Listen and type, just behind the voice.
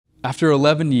After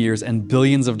 11 years and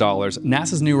billions of dollars,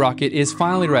 NASA's new rocket is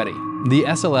finally ready, the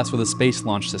SLS with a Space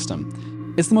Launch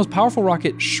System. It's the most powerful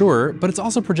rocket, sure, but it's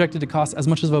also projected to cost as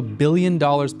much as $1 billion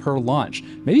per launch,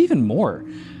 maybe even more.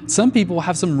 Some people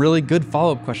have some really good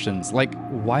follow-up questions, like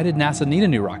why did NASA need a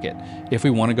new rocket? If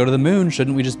we want to go to the moon,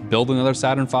 shouldn't we just build another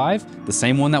Saturn V, the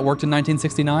same one that worked in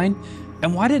 1969?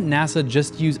 And why didn't NASA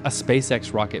just use a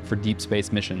SpaceX rocket for deep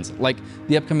space missions, like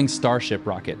the upcoming Starship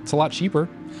rocket? It's a lot cheaper.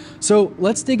 So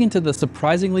let's dig into the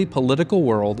surprisingly political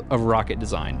world of rocket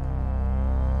design.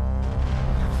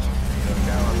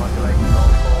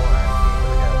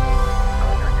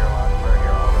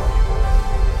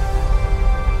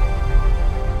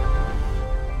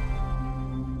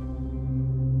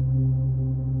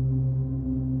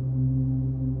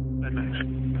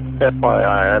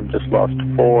 FYI, I've just lost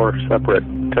 4 separate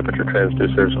temperature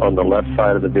transducers on the left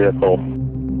side of the vehicle.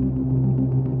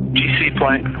 GC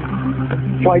flight.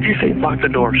 Fly GC, lock the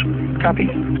doors. Copy.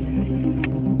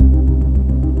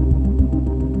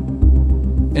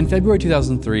 In February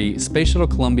 2003, Space Shuttle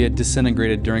Columbia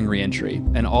disintegrated during re-entry,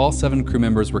 and all 7 crew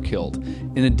members were killed,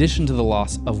 in addition to the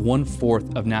loss of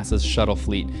 1/4 of NASA's shuttle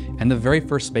fleet and the very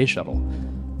first space shuttle.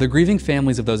 The grieving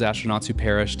families of those astronauts who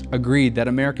perished agreed that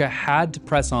America had to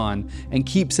press on and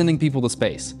keep sending people to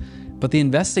space. But the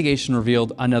investigation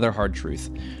revealed another hard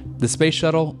truth. The space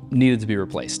shuttle needed to be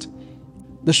replaced.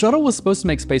 The shuttle was supposed to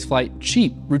make spaceflight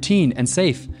cheap, routine, and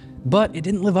safe, but it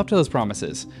didn't live up to those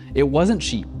promises. It wasn't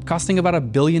cheap, costing about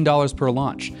 $1 billion per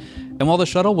launch. And while the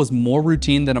shuttle was more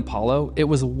routine than Apollo, it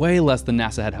was way less than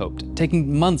NASA had hoped,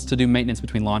 taking months to do maintenance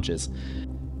between launches.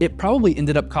 It probably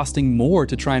ended up costing more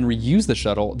to try and reuse the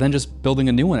shuttle than just building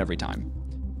a new one every time.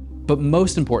 But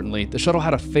most importantly, the shuttle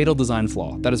had a fatal design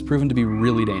flaw that has proven to be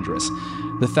really dangerous.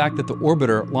 The fact that the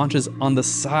orbiter launches on the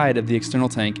side of the external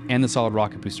tank and the solid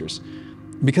rocket boosters.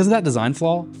 Because of that design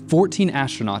flaw, 14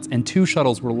 astronauts and 2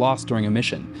 shuttles were lost during a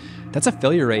mission. That's a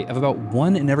failure rate of about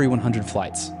 1 in every 100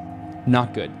 flights.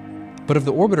 Not good. But if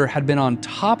the orbiter had been on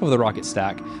top of the rocket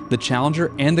stack, the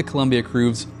Challenger and the Columbia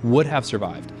crews would have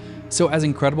survived. So as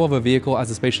incredible of a vehicle as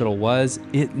the Space Shuttle was,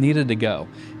 it needed to go,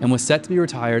 and was set to be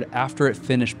retired after it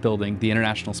finished building the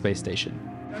International Space Station.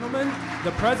 Gentlemen,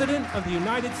 the President of the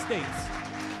United States.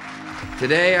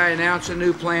 Today I announce a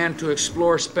new plan to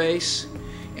explore space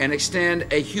and extend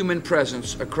a human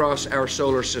presence across our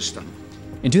solar system.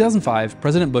 In 2005,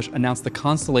 President Bush announced the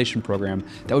Constellation program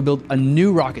that would build a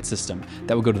new rocket system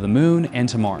that would go to the moon and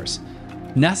to Mars.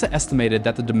 NASA estimated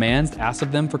that the demands asked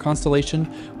of them for Constellation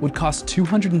would cost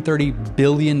 $230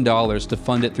 billion to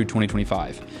fund it through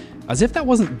 2025. As if that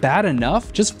wasn't bad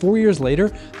enough, just 4 years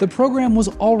later, the program was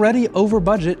already over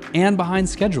budget and behind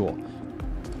schedule.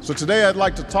 So today I'd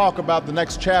like to talk about the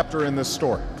next chapter in this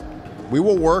story. We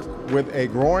will work with a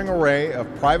growing array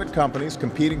of private companies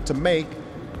competing to make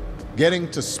getting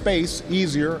to space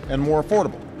easier and more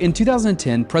affordable. In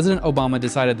 2010, President Obama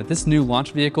decided that this new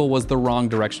launch vehicle was the wrong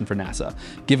direction for NASA,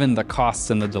 given the costs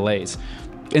and the delays.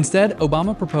 Instead,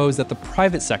 Obama proposed that the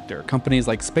private sector, companies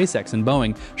like SpaceX and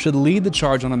Boeing, should lead the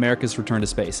charge on America's return to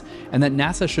space, and that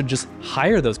NASA should just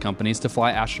hire those companies to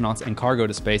fly astronauts and cargo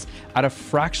to space at a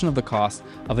fraction of the cost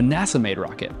of a NASA-made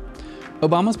rocket.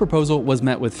 Obama's proposal was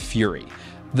met with fury.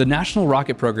 The national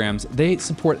rocket programs, they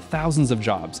support thousands of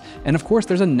jobs. And of course,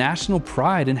 there's a national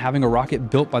pride in having a rocket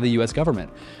built by the US government.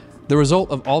 The result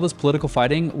of all this political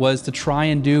fighting was to try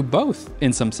and do both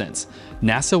in some sense.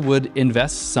 NASA would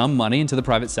invest some money into the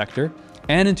private sector,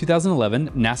 and in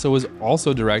 2011, NASA was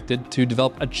also directed to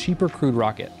develop a cheaper crewed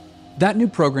rocket. That new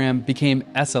program became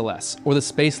SLS, or the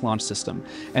Space Launch System,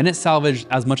 and it salvaged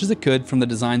as much as it could from the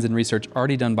designs and research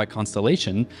already done by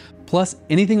Constellation, plus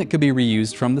anything that could be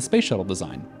reused from the Space Shuttle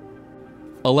design.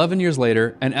 11 years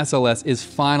later, an SLS is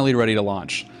finally ready to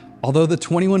launch. Although the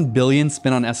 $21 billion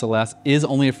spent on SLS is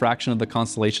only a fraction of the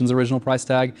Constellation's original price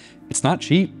tag, it's not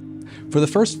cheap. For the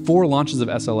first 4 launches of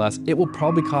SLS, it will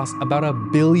probably cost about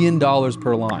 $1 billion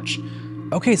per launch.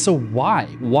 Okay, so why?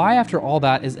 Why after all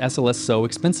that is SLS so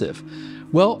expensive?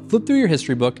 Well, flip through your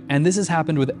history book, and this has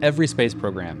happened with every space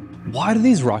program. Why do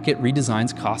these rocket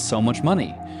redesigns cost so much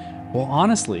money? Well,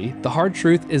 honestly, the hard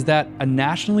truth is that a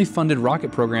nationally funded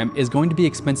rocket program is going to be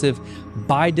expensive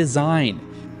by design.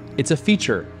 It's a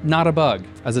feature, not a bug,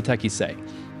 as the techies say.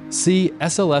 See,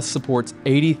 SLS supports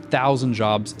 80,000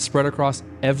 jobs spread across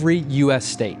every US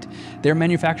state. They're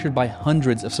manufactured by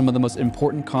hundreds of some of the most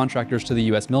important contractors to the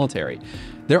US military.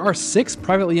 There are 6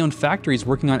 privately owned factories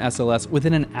working on SLS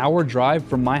within an hour drive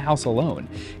from my house alone.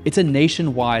 It's a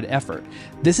nationwide effort.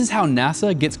 This is how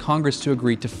NASA gets Congress to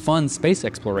agree to fund space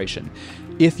exploration.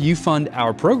 If you fund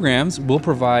our programs, we'll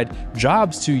provide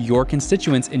jobs to your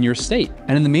constituents in your state.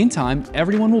 And in the meantime,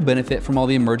 everyone will benefit from all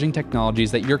the emerging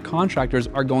technologies that your contractors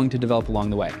are going to develop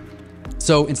along the way.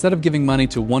 So instead of giving money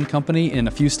to one company in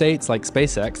a few states like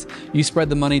SpaceX, you spread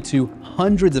the money to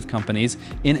hundreds of companies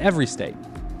in every state.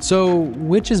 So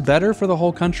which is better for the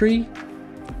whole country?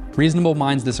 Reasonable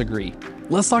minds disagree.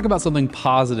 Let's talk about something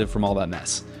positive from all that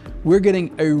mess. We're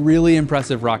getting a really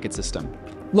impressive rocket system.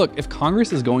 Look, if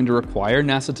Congress is going to require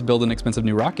NASA to build an expensive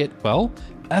new rocket, well,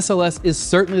 SLS is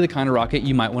certainly the kind of rocket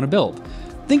you might want to build.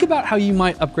 Think about how you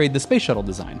might upgrade the Space Shuttle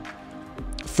design.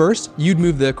 First, you'd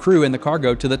move the crew and the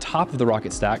cargo to the top of the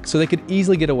rocket stack so they could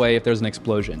easily get away if there's an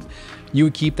explosion. You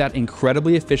would keep that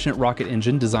incredibly efficient rocket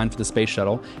engine designed for the Space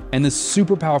Shuttle and the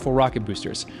super powerful rocket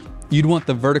boosters. You'd want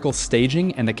the vertical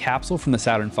staging and the capsule from the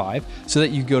Saturn V so that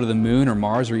you could go to the moon or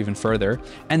Mars or even further,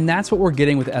 and that's what we're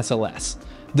getting with SLS.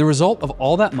 The result of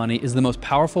all that money is the most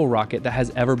powerful rocket that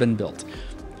has ever been built.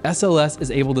 SLS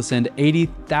is able to send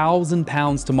 80,000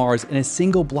 pounds to Mars in a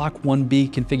single Block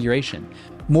 1B configuration,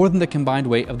 more than the combined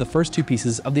weight of the first two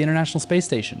pieces of the International Space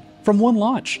Station, from one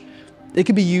launch. It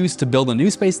could be used to build a new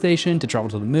space station, to travel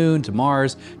to the moon, to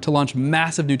Mars, to launch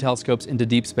massive new telescopes into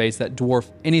deep space that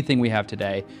dwarf anything we have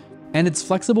today. And it's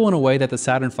flexible in a way that the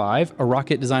Saturn V, a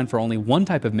rocket designed for only one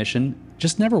type of mission,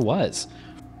 just never was.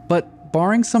 But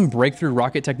barring some breakthrough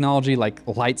rocket technology like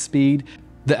light speed,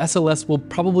 the SLS will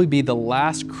probably be the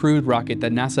last crewed rocket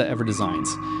that NASA ever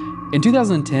designs. In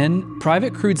 2010,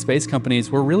 private crewed space companies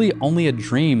were really only a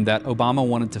dream that Obama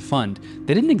wanted to fund.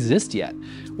 They didn't exist yet.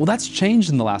 Well, that's changed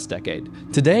in the last decade.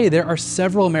 Today, there are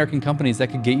several American companies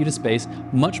that could get you to space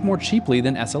much more cheaply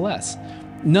than SLS.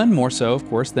 None more so, of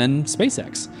course, than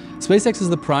SpaceX. SpaceX is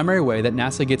the primary way that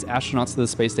NASA gets astronauts to the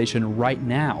space station right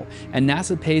now, and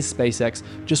NASA pays SpaceX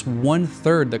just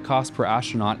 1/3 the cost per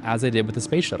astronaut as they did with the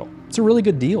Space Shuttle. It's a really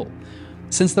good deal.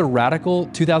 Since the radical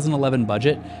 2011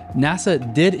 budget,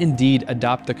 NASA did indeed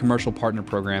adopt the Commercial Partner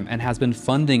Program and has been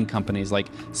funding companies like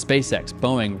SpaceX,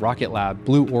 Boeing, RocketLab,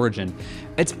 Blue Origin.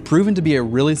 It's proven to be a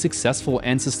really successful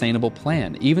and sustainable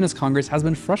plan, even as Congress has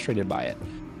been frustrated by it.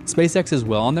 SpaceX is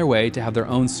well on their way to have their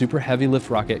own super heavy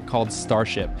lift rocket called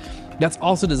Starship. That's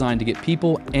also designed to get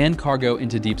people and cargo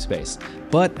into deep space,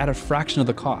 but at a fraction of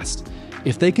the cost.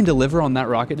 If they can deliver on that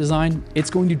rocket design, it's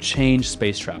going to change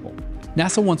space travel.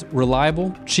 NASA wants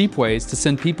reliable, cheap ways to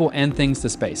send people and things to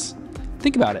space.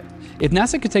 Think about it. If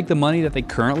NASA could take the money that they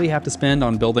currently have to spend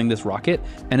on building this rocket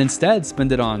and instead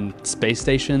spend it on space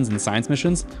stations and science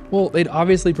missions, well, they'd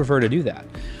obviously prefer to do that.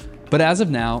 But as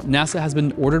of now, NASA has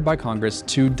been ordered by Congress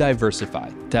to diversify,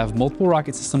 to have multiple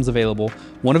rocket systems available,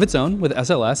 one of its own with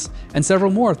SLS, and several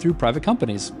more through private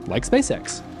companies like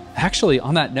SpaceX. Actually,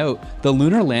 on that note, the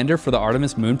lunar lander for the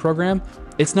Artemis moon program,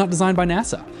 it's not designed by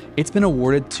NASA. It's been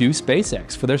awarded to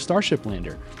SpaceX for their Starship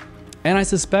lander. And I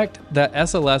suspect that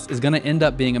SLS is going to end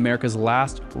up being America's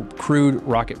last crewed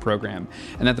rocket program,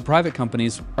 and that the private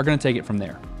companies are going to take it from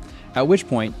there. At which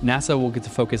point, NASA will get to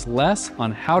focus less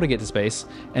on how to get to space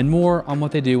and more on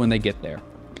what they do when they get there.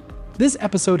 This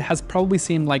episode has probably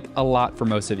seemed like a lot for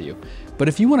most of you, but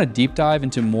if you want to deep dive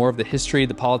into more of the history,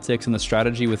 the politics, and the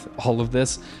strategy with all of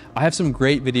this, I have some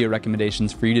great video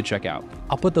recommendations for you to check out.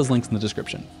 I'll put those links in the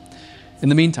description. In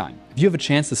the meantime, if you have a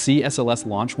chance to see SLS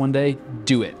launch one day,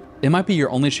 do it. It might be your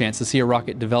only chance to see a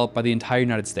rocket developed by the entire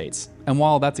United States. And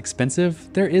while that's expensive,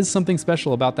 there is something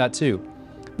special about that too.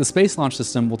 The Space Launch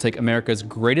System will take America's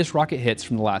greatest rocket hits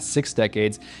from the last 6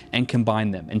 decades and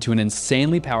combine them into an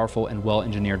insanely powerful and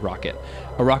well-engineered rocket.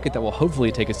 A rocket that will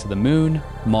hopefully take us to the moon,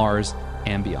 Mars,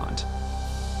 and beyond.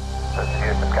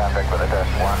 Houston, contact with a test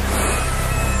 1.